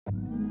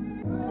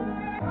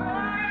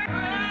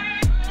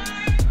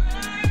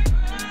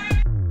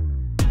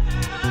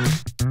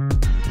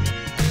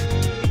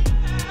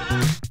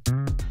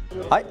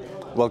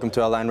Welcome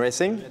to Align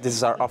Racing. This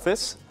is our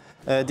office.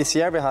 This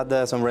year we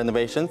had some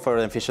renovation for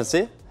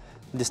efficiency.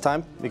 This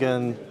time we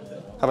can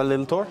have a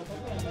little tour.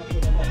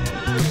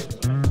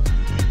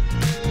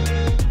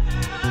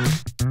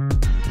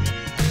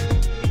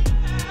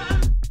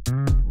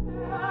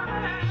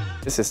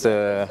 This is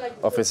the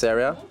office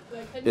area.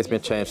 It's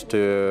been changed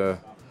to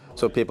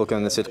so people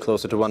can sit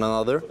closer to one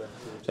another,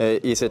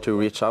 easier to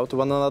reach out to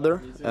one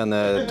another, and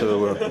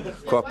to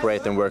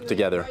cooperate and work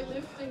together.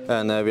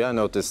 And we have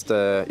noticed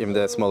even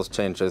the smallest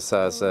changes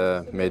has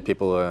made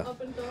people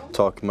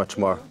talk much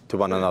more to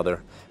one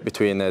another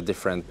between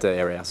different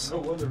areas.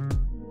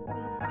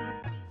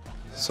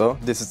 So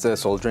this is the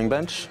soldering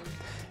bench.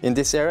 In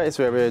this area is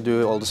where we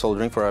do all the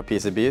soldering for our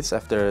PCBs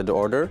after the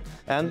order,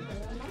 and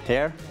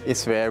here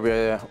is where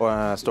we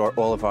store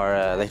all of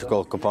our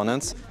electrical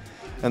components.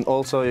 And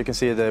also you can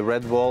see the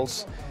red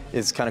walls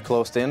is kind of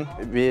closed in.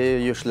 We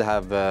usually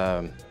have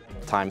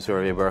times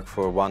where we work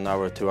for 1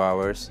 hour, 2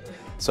 hours.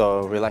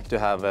 So we like to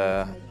have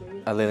a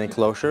little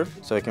enclosure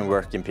so we can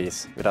work in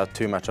peace without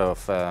too much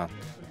of a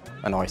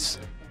noise.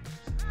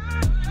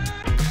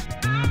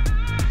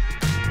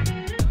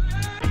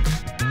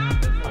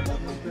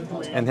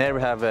 And here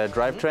we have a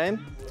drivetrain.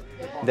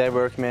 They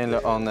work mainly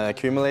on the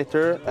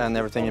accumulator and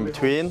everything in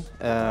between,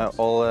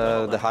 all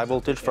the high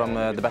voltage from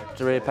the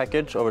battery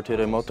package over to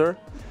the motor.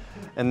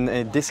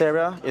 And this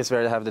area is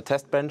where they have the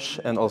test bench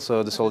and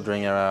also the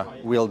soldering area,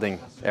 welding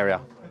area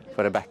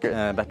for the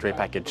battery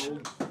package.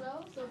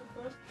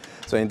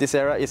 So in this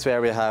area is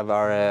where we have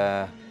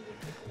our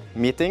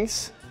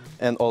meetings,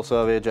 and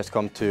also we just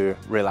come to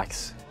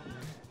relax,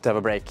 to have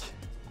a break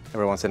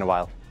every once in a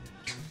while.